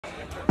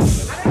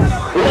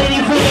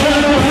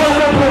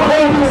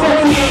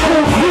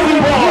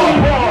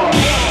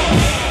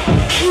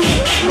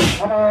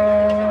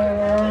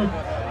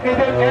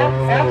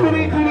After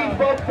we do these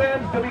Vogue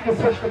Fems, then we can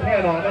switch the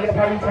panel. I know you're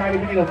probably tired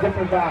of a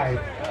different vibe.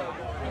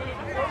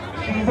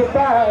 She's a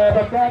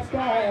vibe, a bad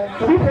guy.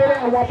 Did we play that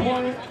at one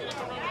point?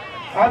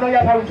 I know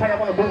y'all probably trying to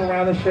want to move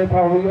around and shit.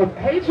 Probably.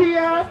 Hey,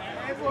 Gia.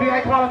 Be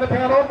I calling the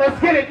panel. Let's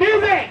get it.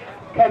 Music.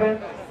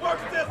 Kevin. Work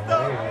this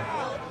up.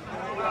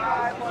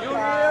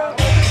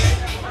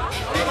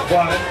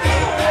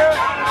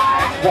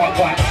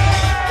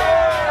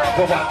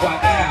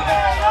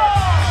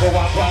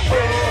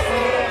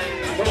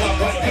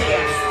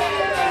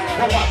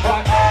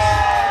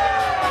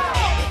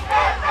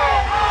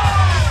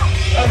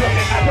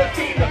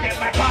 Look at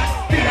my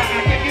pot. See how I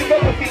give you the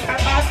pussy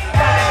hot.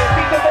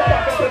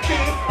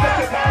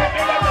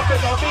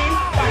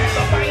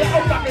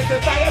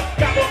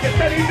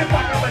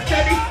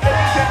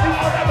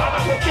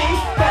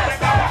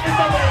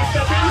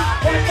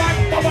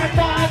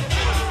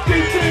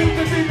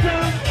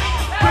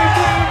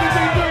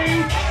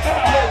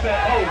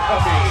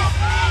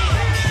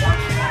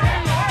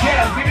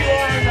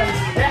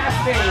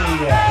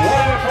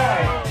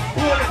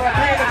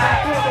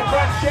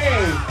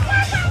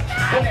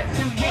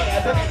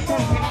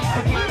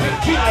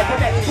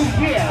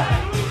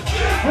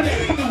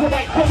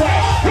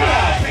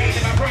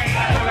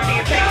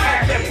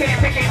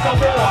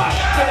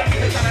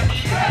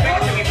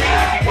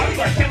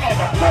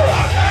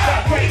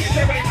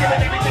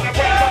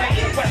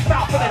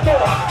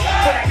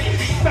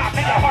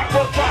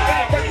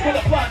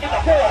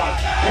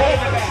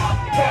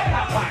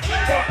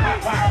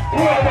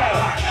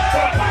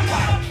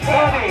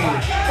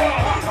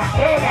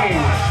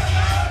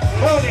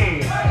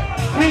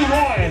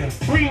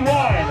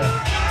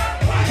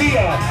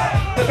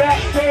 The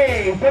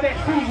backstage for that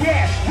two,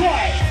 yes,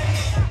 what?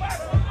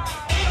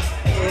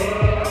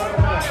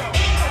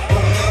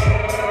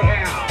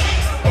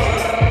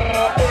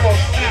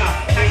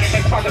 I ain't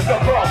been trying to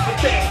fuck girls for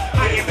things.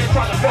 I ain't been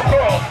trying to fuck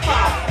girls.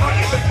 I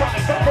ain't been trying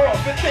to fuck girls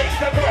for things.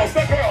 The girls.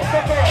 I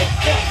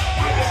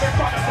ain't been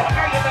trying to fuck.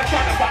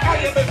 I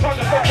ain't been trying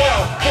to fuck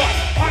girls.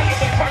 I ain't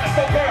been trying to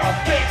fuck girls.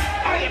 Things.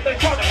 I ain't been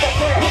trying to fuck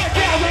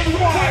girls.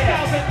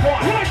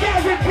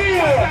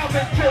 1001,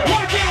 1002,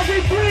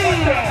 1003.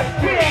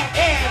 Yeah,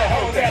 and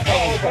hold that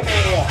pose for me.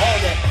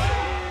 Hold it.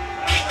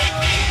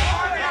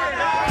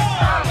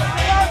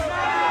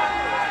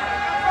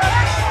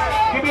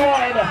 Give me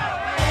one.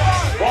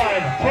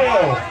 1, 2,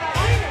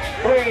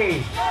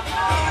 3.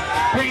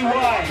 3,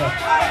 1,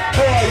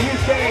 4. You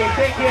say,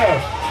 thank you.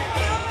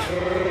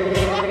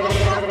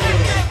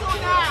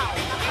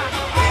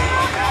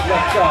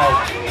 Let's go.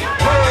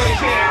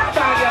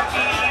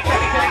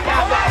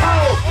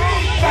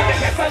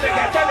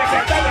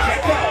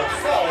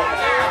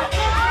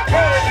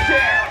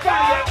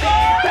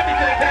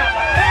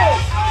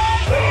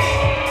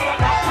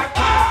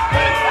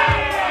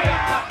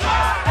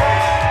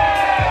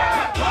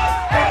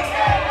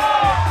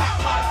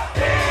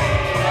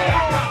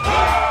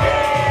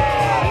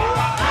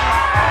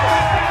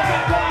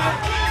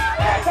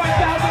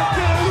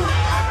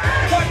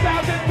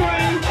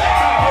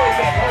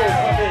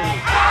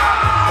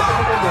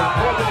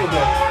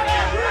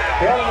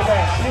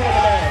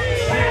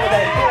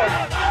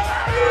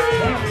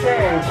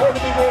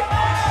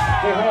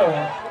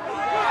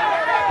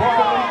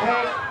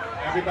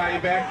 Everybody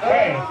back?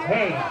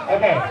 Hey,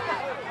 okay.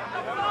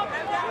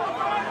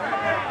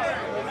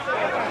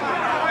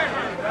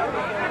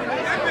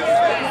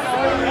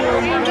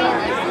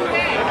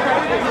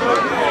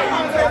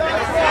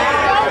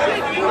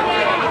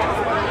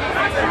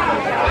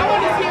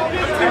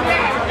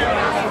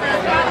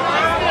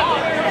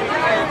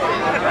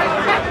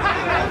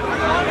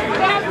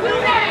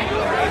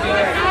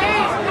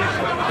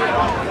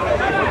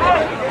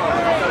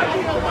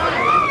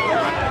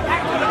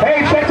 Hey,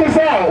 check this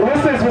out.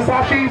 What's this,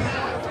 Versace's?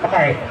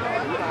 Alright.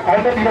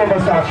 I know you're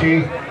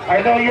Versace.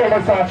 I know you're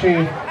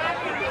Versace.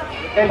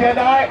 If you're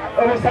not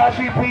a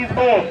Versace, please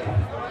move.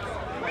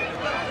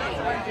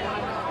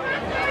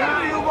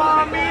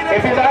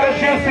 If you're not a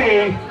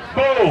Juicy,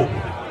 move.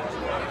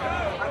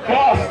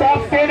 Y'all, stop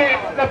standing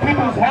in the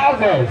people's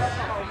houses.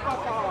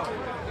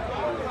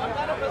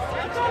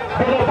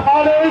 The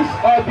Louboutis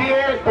are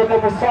there, but the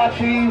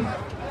Versace's,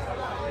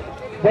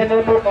 then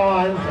the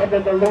Murons, and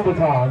then the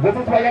Louboutins. This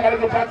is why you gotta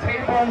get your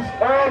tables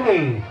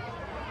early.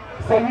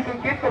 So you can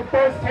get the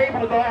first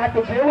table and don't have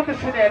to deal with the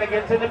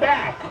shenanigans in the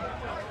back.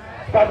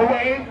 By the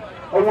way,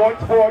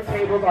 awards board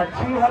tables are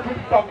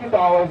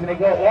 $200 and they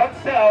go on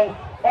sale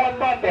on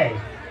Monday.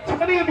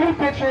 20 of you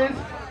bitches,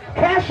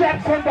 cash out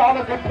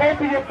 $10 and pay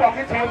for your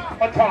fucking table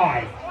on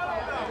time.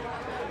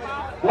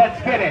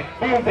 Let's get it.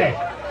 Music.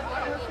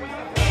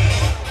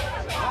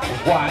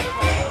 What?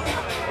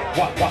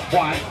 The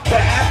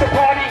after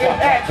party is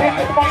at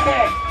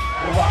disappointment.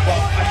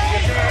 I see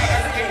a girl,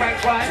 everything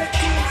right.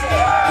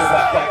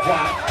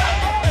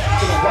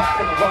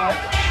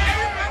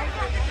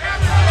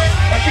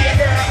 I see a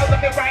girl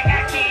looking right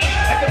at me.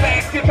 At the man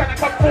still trying to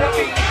come for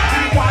me.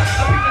 He wants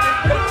a piece of this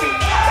pussy.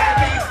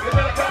 That means you're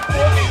gonna come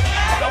for me.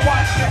 I don't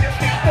want you to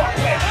be fucked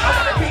with. I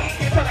wanna be,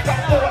 you're trying to come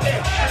for it.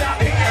 And I'm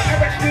here,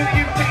 I'm ready to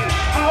you see.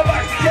 How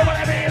much you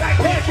wanna be like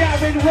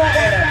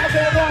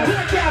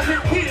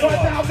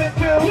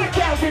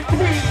Sit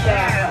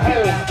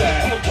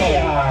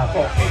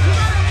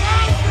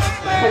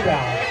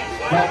down.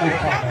 Don't be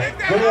coming.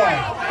 Good one.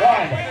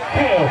 1,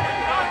 2,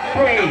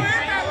 3,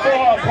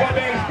 4.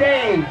 Corbin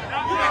stage.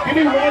 Give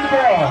me one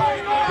girl.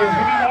 Just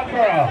give me one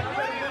girl.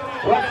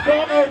 Let's go,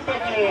 Mickey.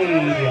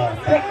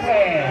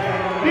 Brooklyn.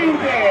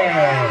 Music.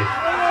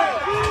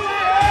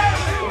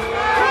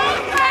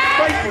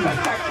 Spicy.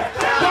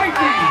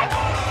 Spicy.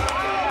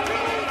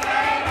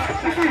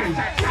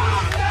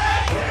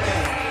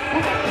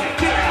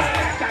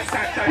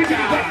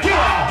 Let's go!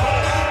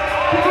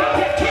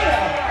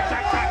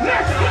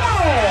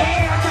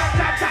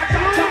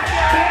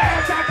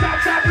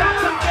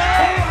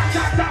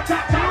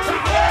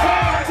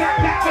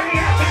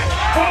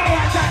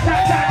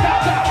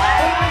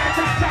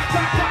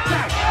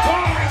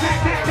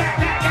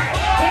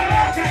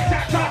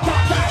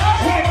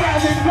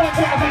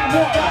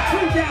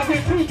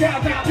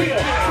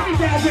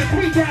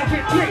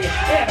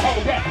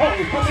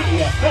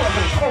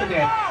 Hold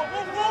it.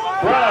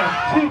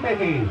 1, 2,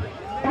 Mickey.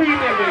 3,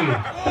 Mickey.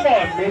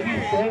 4, Mickey,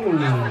 sing.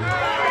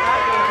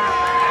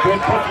 Good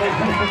Brooklyn,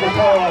 Houston, the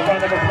ball.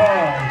 Round of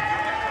applause.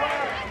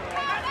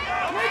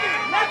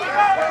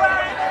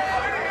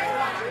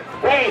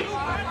 Wait.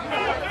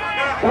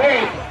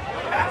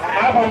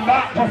 I will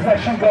not just let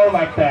you go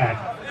like that.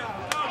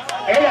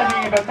 It doesn't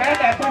even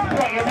matter at this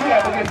point if you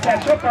have to get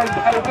set up. I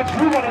will get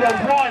you one of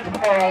those ones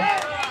tomorrow.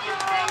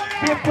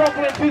 Give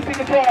Brooklyn, Houston,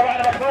 the ball.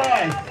 Round of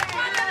applause.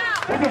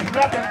 This is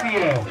nothing for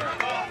you.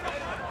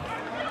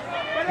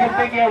 Just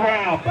take it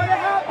around.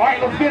 Alright,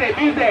 let's get it.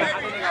 Music.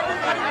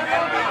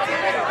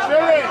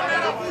 Chilli.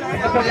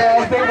 The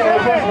girls, they know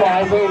this why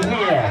we're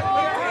here.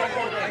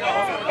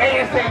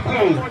 ASAP.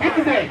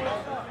 Music.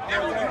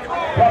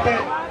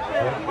 Puppet.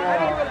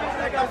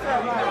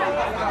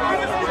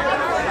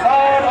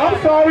 I'm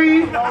sorry.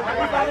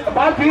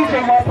 My DJ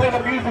won't play the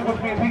music,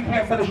 which means we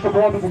can't finish the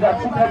ball because we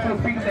got too much of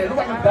the speakers. It looks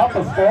like it's about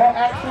to fall,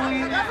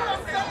 actually.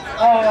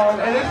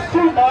 And it's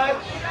too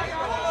much.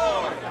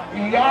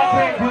 Y'all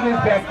can't do this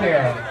back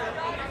there.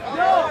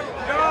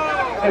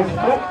 It's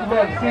look,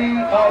 see,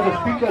 the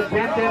speaker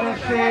bent in and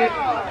shit,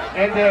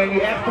 and then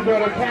you ask the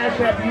girl to cash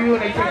up you,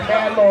 and they take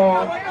that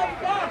long.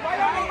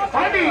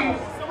 Honey,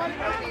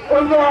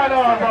 what's going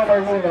on,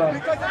 Robert?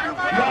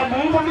 Y'all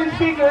move on these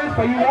speakers,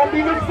 but you won't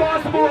be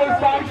responsible and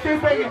stop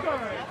shit making.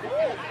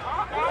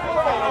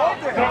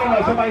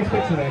 No, somebody's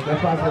fixing it.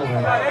 That's not cool,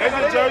 man. It's a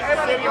Jersey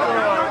City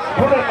girl.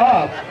 Put it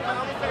up.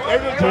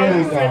 It's a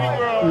Jersey City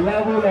girl.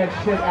 Level that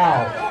shit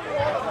out.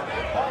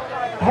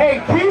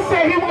 Hey, Q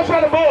said he wants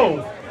y'all to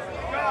move.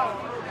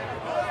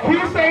 Q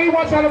said he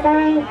wants y'all to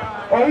move,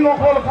 or he gonna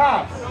call the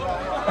cops.